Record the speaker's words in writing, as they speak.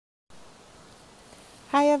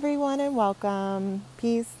Hi, everyone, and welcome.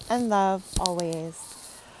 Peace and love always.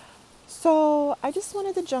 So, I just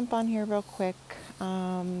wanted to jump on here real quick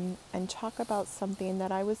and talk about something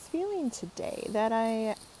that I was feeling today that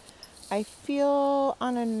I feel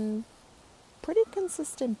on a pretty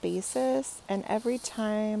consistent basis. And every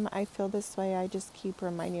time I feel this way, I just keep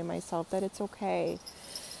reminding myself that it's okay.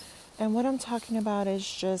 And what I'm talking about is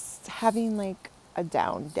just having like a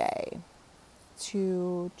down day,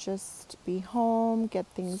 to just be home, get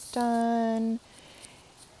things done,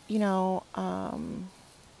 you know,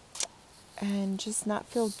 and just not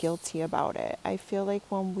feel guilty about it. I feel like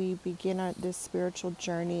when we begin this spiritual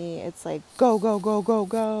journey, it's like go, go, go, go,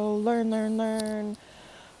 go, learn, learn, learn.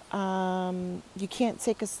 You can't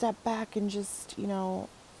take a step back and just,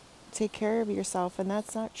 take care of yourself, and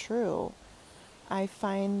that's not true. I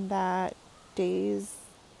find that days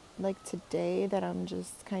like today that I'm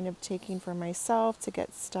just kind of taking for myself to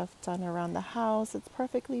get stuff done around the house, it's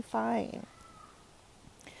perfectly fine.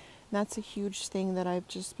 That's a huge thing that I've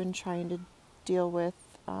just been trying to deal with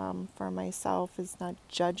for myself, is not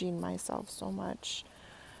judging myself so much.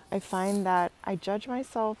 I find that I judge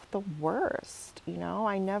myself the worst.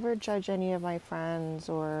 I never judge any of my friends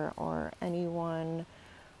or anyone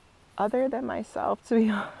other than myself, to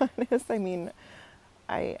be honest. I mean,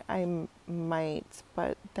 I might,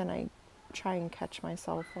 but then I try and catch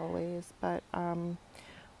myself always. But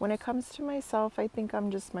when it comes to myself, I think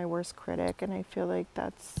I'm just my worst critic, and I feel like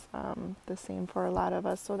that's the same for a lot of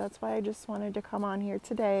us. So that's why I just wanted to come on here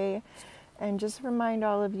today and just remind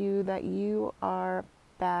all of you that you are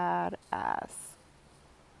badass.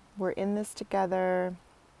 We're in this together.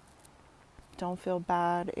 Don't feel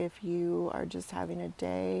bad if you are just having a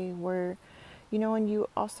day where, and you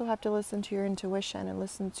also have to listen to your intuition and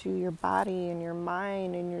listen to your body and your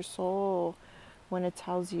mind and your soul when it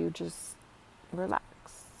tells you just relax,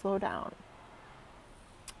 slow down.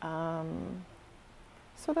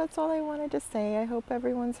 So that's all I wanted to say. I hope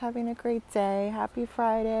everyone's having a great day. Happy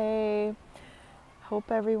Friday. Hope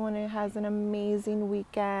everyone has an amazing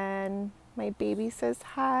weekend. My baby says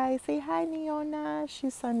hi. Say hi, Neona.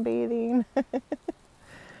 She's sunbathing.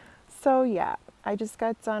 So yeah, I just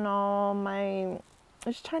got done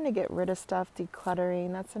just trying to get rid of stuff,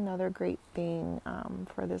 decluttering. That's another great thing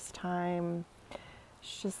for this time.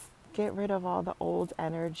 Just get rid of all the old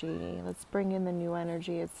energy. Let's bring in the new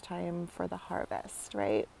energy. It's time for the harvest,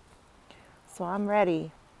 right? So I'm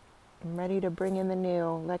ready. I'm ready to bring in the new.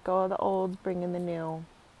 Let go of the old, bring in the new.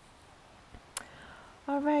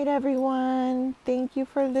 All right, everyone. Thank you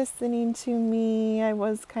for listening to me. I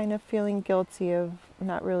was kind of feeling guilty of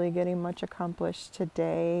not really getting much accomplished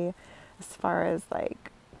today as far as like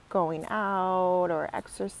going out or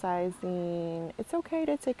exercising. It's okay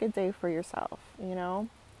to take a day for yourself,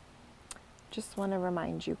 Just want to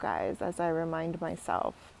remind you guys as I remind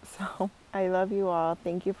myself. So I love you all.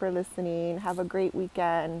 Thank you for listening. Have a great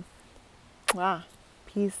weekend. Mwah.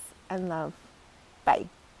 Peace and love. Bye.